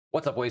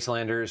What's up,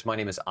 Wastelanders? My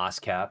name is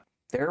Oscap.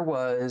 There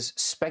was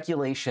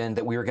speculation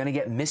that we were going to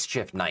get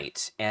Mischief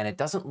Knight, and it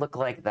doesn't look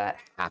like that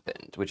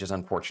happened, which is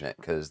unfortunate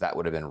because that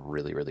would have been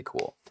really, really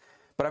cool.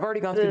 But I've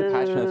already gone through the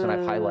patch notes and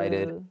I've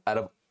highlighted out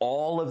of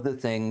all of the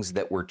things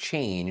that were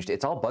changed,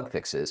 it's all bug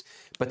fixes,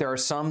 but there are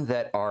some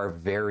that are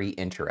very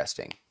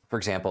interesting. For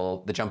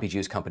example, the Jumpy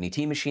Juice Company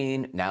tea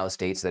machine now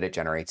states that it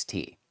generates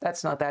tea.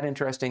 That's not that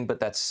interesting,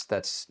 but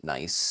that's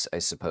nice, I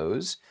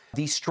suppose.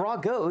 The straw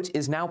goat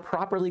is now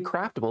properly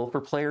craftable for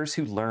players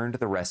who learned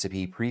the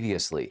recipe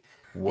previously.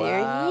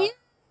 Wow,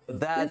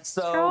 that's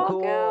so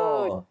cool.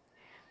 Goat.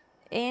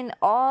 In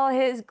all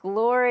his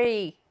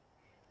glory.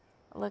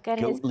 Look at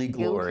Goatly his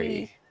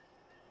glory.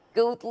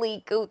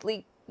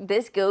 Goatly.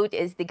 This goat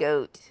is the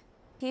goat.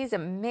 He's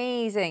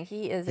amazing.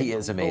 He is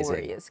a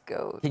glorious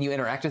goat. Can you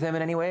interact with him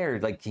in any way,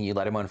 or like, can you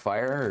let him on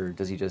fire, or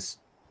does he just?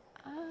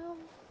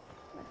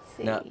 Let's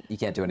see. No, you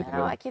can't do anything.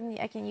 No, I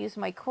can use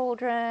my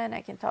cauldron. I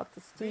can talk to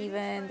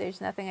Steven.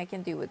 There's nothing I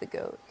can do with the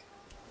goat.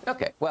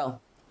 Okay, well,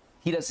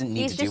 he doesn't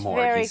need to do more.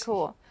 He's just very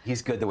cool.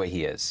 He's good the way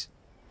he is.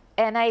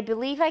 And I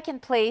believe I can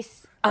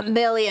place 1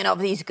 million of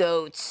these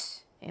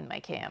goats in my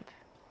camp.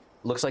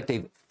 Looks like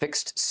they've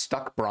fixed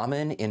stuck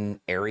Brahmin in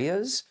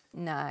areas.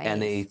 Nice.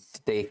 And they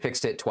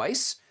fixed it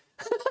twice.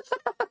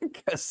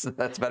 Because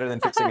that's better than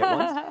fixing it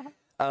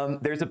once.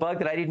 There's a bug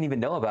that I didn't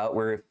even know about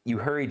where if you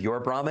hurried your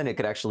Brahmin, it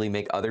could actually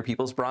make other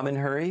people's Brahmin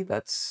hurry.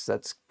 That's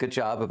good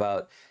job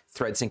about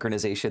thread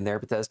synchronization there,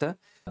 Bethesda.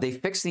 They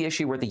fixed the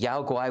issue where the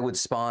Yao Guai would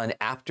spawn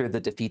after the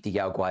defeat the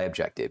Yao Guai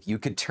objective. You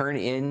could turn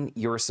in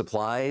your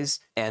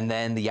supplies and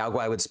then the Yao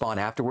Guai would spawn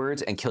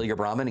afterwards and kill your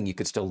Brahmin and you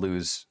could still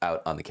lose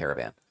out on the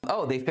caravan.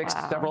 Oh, they fixed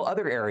several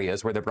other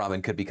areas where the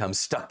Brahmin could become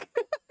stuck.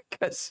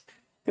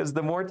 Because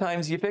the more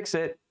times you fix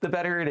it, the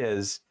better it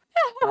is.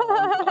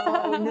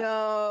 Oh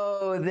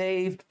no,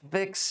 they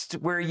fixed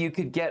where you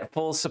could get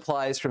full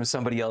supplies from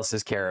somebody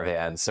else's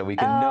caravan, so we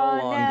can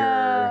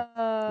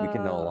we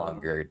can no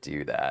longer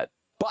do that.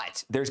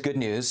 But there's good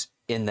news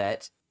in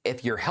that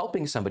if you're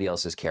helping somebody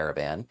else's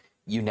caravan,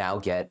 you now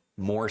get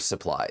more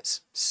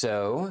supplies.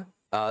 So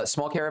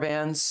small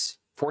caravans,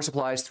 4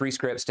 supplies, 3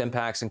 scripts, stim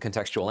packs, and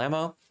contextual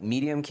ammo.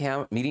 Medium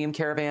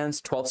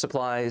caravans, 12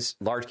 supplies.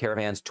 Large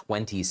caravans,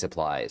 20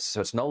 supplies. So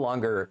it's no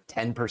longer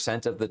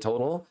 10% of the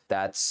total.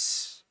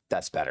 That's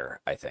better,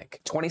 I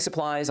think. 20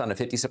 supplies on a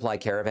 50 supply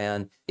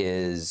caravan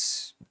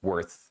is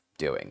worth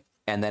doing.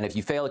 And then if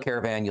you fail a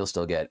caravan, you'll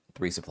still get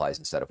 3 supplies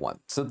instead of 1.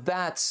 So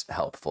that's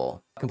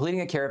helpful. Completing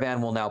a caravan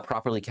will now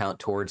properly count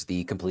towards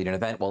the complete an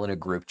event while in a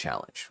group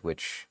challenge,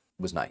 which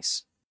was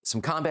nice.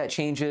 Some combat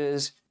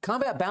changes.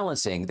 Combat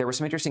balancing, there were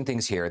some interesting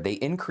things here. They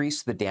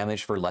increased the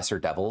damage for lesser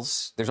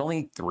devils. There's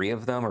only 3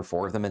 of them or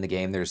 4 of them in the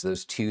game. There's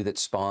those 2 that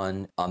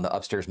spawn on the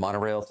upstairs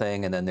monorail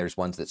thing, and then there's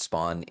ones that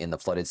spawn in the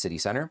flooded city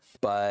center.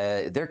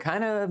 But they're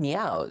kind of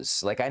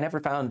meows. Like, I never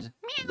found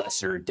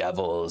lesser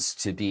devils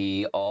to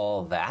be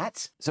all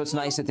that. So it's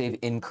nice that they've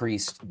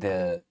increased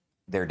their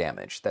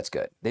damage. That's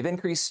good. They've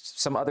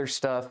increased some other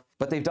stuff,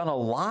 but they've done a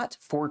lot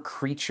for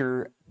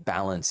creature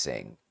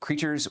balancing.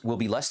 Creatures will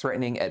be less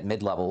threatening at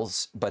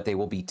mid-levels, but they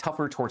will be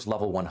tougher towards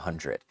level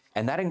 100.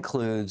 And that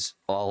includes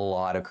a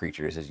lot of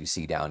creatures, as you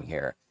see down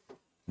here.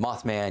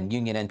 Mothman,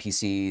 Union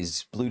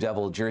NPCs, Blue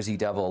Devil, Jersey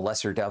Devil,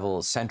 Lesser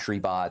Devils, Sentry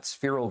Bots,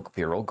 Feral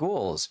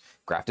Ghouls,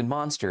 Grafted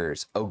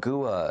Monsters,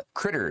 Ogua,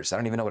 Critters, I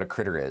don't even know what a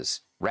critter is,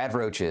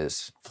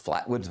 Radroaches,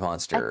 Flatwoods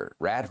Monster,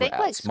 Rad Rats,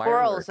 like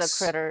squirrels are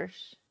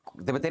critters.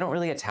 But they don't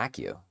really attack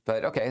you.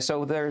 But okay,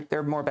 so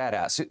they're more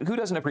badass. Who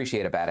doesn't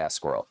appreciate a badass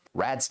squirrel?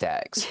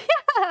 Radstags.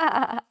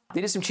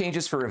 They did some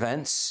changes for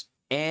events,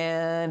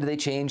 and they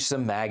changed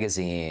some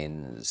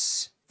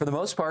magazines. For the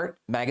most part,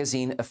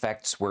 magazine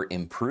effects were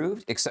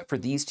improved, except for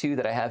these 2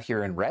 that I have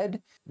here in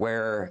red,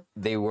 where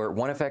they were,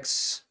 one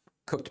affects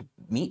cooked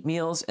meat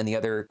meals and the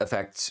other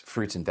affects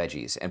fruits and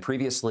veggies. And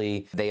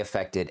previously, they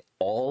affected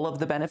all of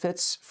the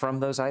benefits from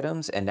those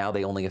items, and now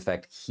they only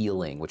affect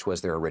healing, which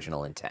was their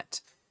original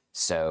intent.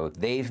 So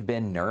they've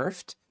been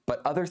nerfed,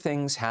 but other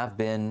things have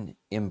been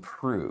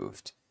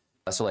improved.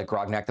 So like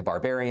Grognak the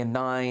Barbarian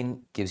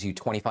 9 gives you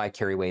 25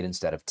 carry weight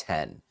instead of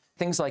 10.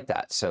 Things like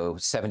that. So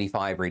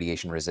 75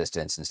 radiation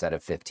resistance instead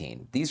of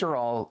 15. These are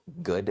all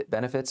good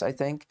benefits, I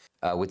think,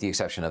 with the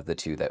exception of the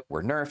 2 that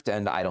were nerfed,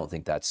 and I don't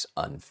think that's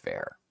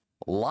unfair.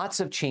 Lots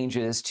of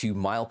changes to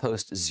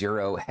Milepost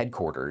 0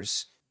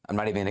 headquarters. I'm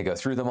not even going to go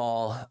through them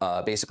all.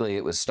 Basically,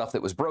 it was stuff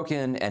that was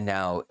broken and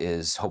now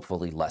is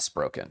hopefully less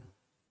broken.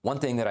 One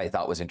thing that I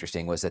thought was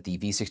interesting was that the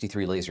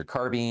V63 laser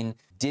carbine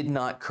did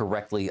not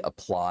correctly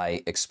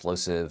apply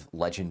explosive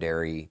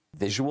legendary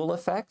visual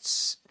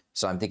effects.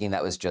 So I'm thinking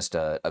that was just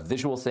a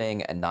visual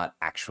thing and not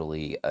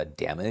actually a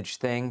damage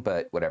thing,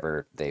 but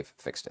whatever, they've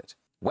fixed it.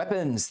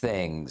 Weapons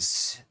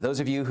things.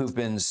 Those of you who've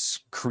been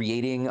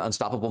creating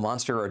Unstoppable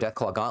Monster or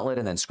Deathclaw Gauntlet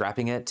and then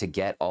scrapping it to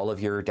get all of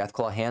your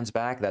Deathclaw hands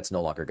back, that's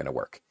no longer going to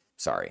work.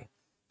 Sorry.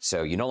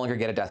 So you no longer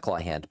get a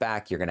Deathclaw hand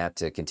back. You're going to have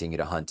to continue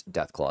to hunt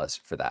Deathclaws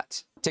for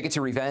that. Ticket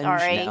to Revenge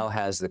now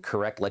has the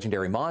correct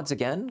legendary mods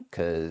again,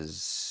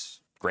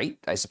 because great,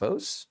 I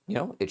suppose. You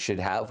know, it should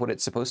have what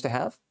it's supposed to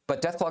have.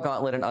 But Deathclaw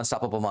Gauntlet and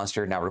Unstoppable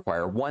Monster now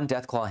require 1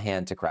 Deathclaw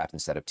hand to craft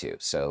instead of 2.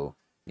 So,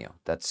 you know,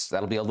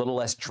 that'll be a little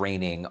less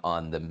draining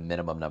on the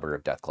minimum number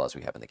of Deathclaws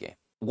we have in the game.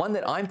 One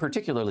that I'm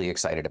particularly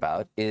excited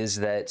about is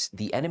that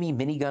the enemy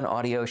minigun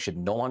audio should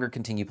no longer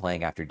continue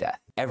playing after death.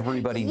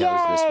 Everybody knows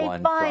this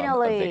one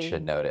from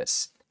Eviction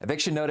Notice.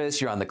 Eviction Notice,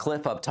 you're on the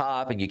cliff up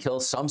top and you kill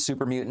some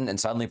super mutant, and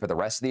suddenly for the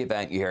rest of the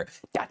event you hear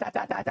da da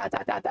da da da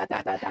da da da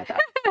da da da da.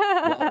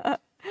 Well,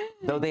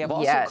 though they have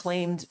also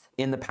claimed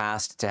in the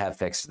past to have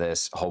fixed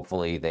this,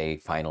 hopefully they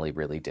finally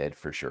really did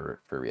for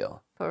sure, for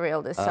real. For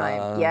real this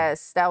time.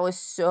 Yes, that was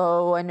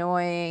so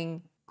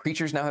annoying.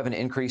 Creatures now have an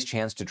increased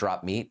chance to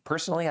drop meat.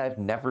 Personally, I've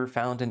never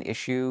found an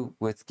issue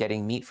with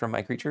getting meat from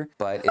my creature,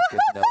 but it's good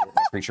to know that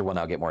my creature will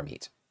now get more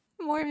meat.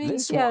 More meat,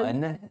 This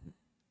one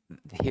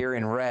here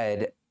in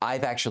red,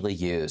 I've actually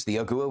used. The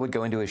Ogua would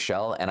go into his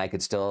shell and I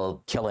could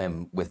still kill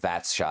him with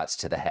VATS shots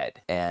to the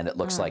head. And it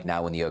looks like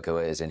now when the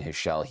Ogua is in his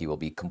shell, he will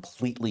be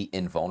completely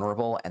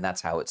invulnerable, and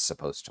that's how it's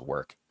supposed to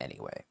work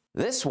anyway.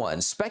 This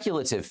one,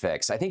 speculative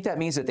fix. I think that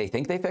means that they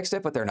think they fixed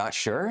it, but they're not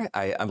sure.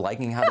 I'm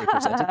liking how they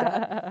presented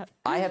that.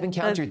 I have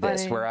encountered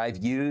this where I've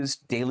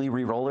used daily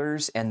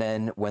rerollers, and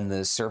then when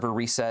the server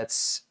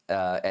resets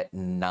at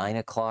 9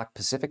 o'clock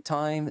Pacific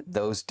time,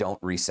 those don't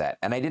reset.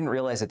 And I didn't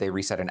realize that they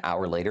reset an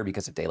hour later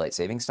because of daylight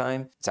savings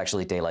time. It's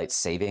actually daylight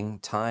saving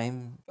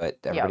time, but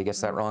everybody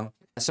gets that wrong.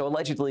 So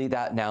allegedly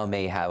that now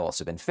may have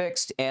also been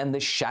fixed. And the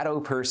shadow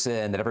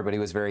person that everybody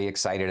was very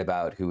excited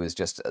about, who was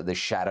just the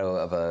shadow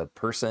of a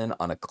person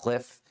on a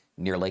cliff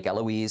near Lake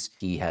Eloise,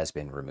 he has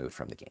been removed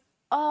from the game.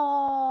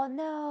 Oh,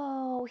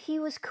 no. He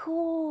was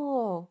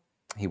cool.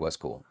 He was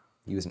cool.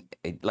 He was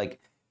like,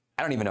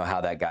 I don't even know how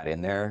that got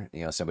in there.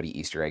 You know, somebody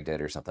Easter egged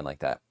it or something like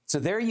that. So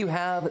there you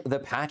have the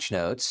patch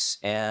notes.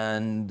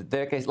 And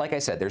there, like I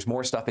said, there's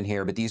more stuff in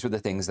here, but these were the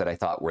things that I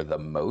thought were the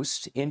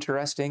most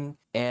interesting.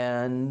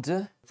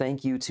 And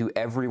thank you to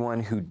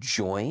everyone who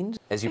joined.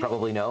 As you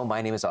probably know,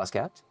 my name is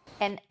Oscapt.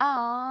 And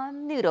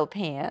I'm Noodle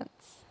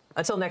Pants.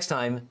 Until next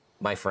time,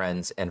 my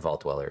friends and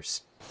Vault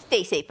Dwellers.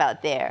 Stay safe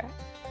out there.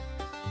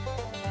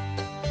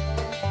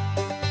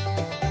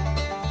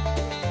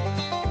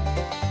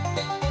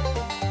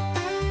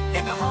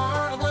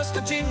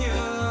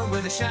 Virginia,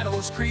 where the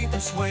shadows creep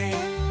and sway,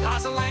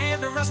 lies a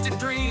land of rusted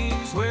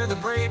dreams, where the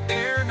brave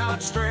dare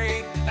not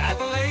stray.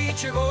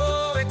 Appalachia,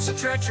 oh, it's a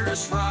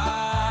treacherous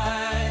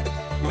ride,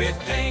 with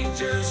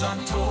dangers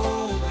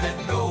untold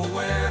and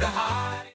nowhere to hide.